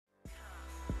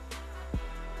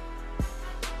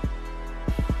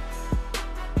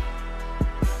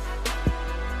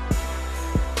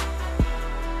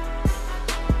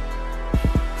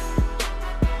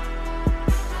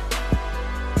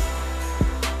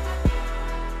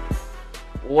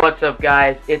What's up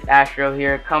guys, it's Astro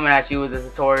here, coming at you with a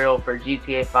tutorial for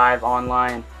GTA 5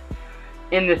 Online.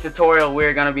 In this tutorial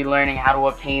we're going to be learning how to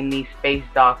obtain the Space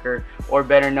Docker, or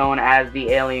better known as the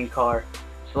alien car.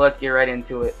 So let's get right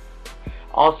into it.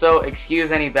 Also,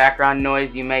 excuse any background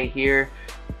noise you may hear.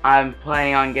 I'm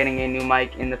planning on getting a new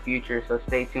mic in the future, so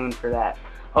stay tuned for that.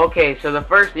 Okay, so the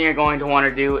first thing you're going to want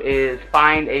to do is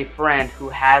find a friend who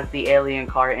has the alien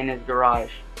car in his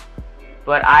garage.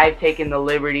 But I've taken the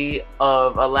liberty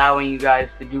of allowing you guys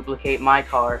to duplicate my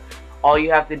car. All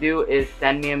you have to do is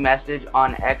send me a message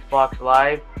on Xbox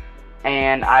Live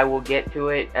and I will get to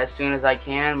it as soon as I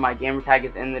can. My gamertag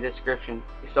is in the description.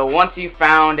 So once you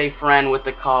found a friend with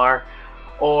the car,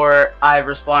 or I've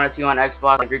responded to you on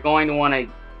Xbox, you're going to want to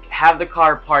have the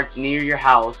car parked near your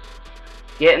house,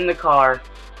 get in the car,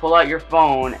 pull out your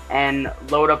phone and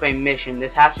load up a mission.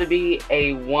 This has to be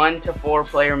a 1 to 4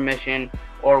 player mission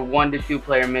or 1 to 2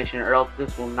 player mission, or else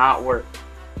this will not work.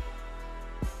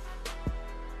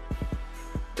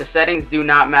 The settings do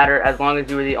not matter as long as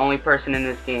you are the only person in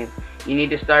this game. You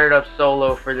need to start it up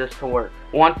solo for this to work.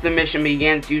 Once the mission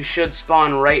begins, you should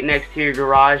spawn right next to your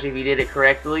garage if you did it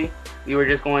correctly. You are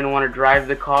just going to want to drive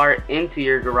the car into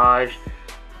your garage,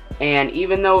 and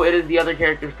even though it is the other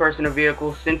character's personal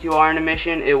vehicle, since you are in a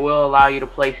mission, it will allow you to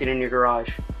place it in your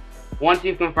garage. Once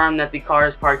you've confirmed that the car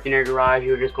is parked in your garage,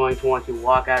 you're just going to want to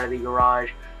walk out of the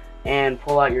garage and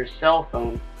pull out your cell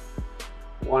phone.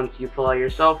 Once you pull out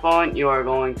your cell phone, you are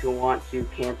going to want to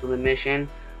cancel the mission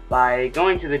by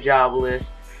going to the job list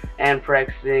and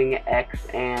pressing X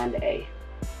and A.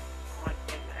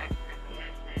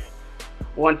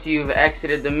 Once you've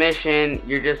exited the mission,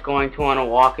 you're just going to want to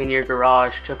walk in your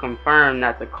garage to confirm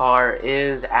that the car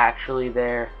is actually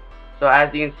there. So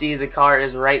as you can see, the car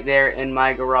is right there in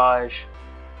my garage.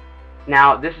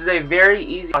 Now this is a very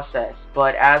easy process,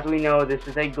 but as we know, this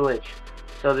is a glitch,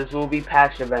 so this will be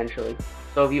patched eventually.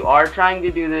 So if you are trying to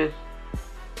do this,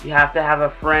 you have to have a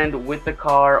friend with the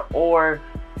car, or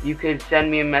you could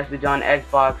send me a message on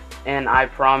Xbox and I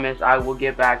promise I will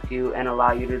get back to you and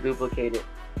allow you to duplicate it.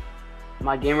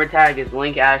 My gamertag is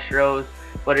 #Astros,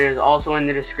 but it is also in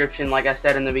the description like I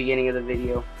said in the beginning of the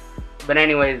video. But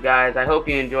anyways guys, I hope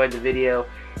you enjoyed the video.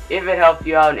 If it helped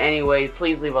you out in any way,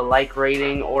 please leave a like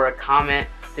rating or a comment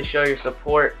to show your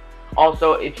support.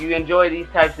 Also, if you enjoy these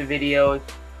types of videos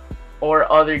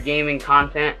or other gaming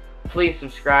content, please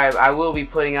subscribe. I will be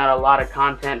putting out a lot of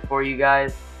content for you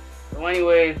guys. So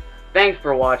anyways, thanks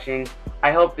for watching.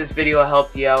 I hope this video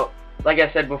helped you out. Like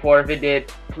I said before, if it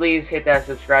did, please hit that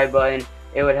subscribe button.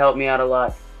 It would help me out a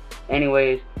lot.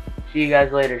 Anyways, see you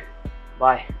guys later.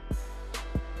 Bye.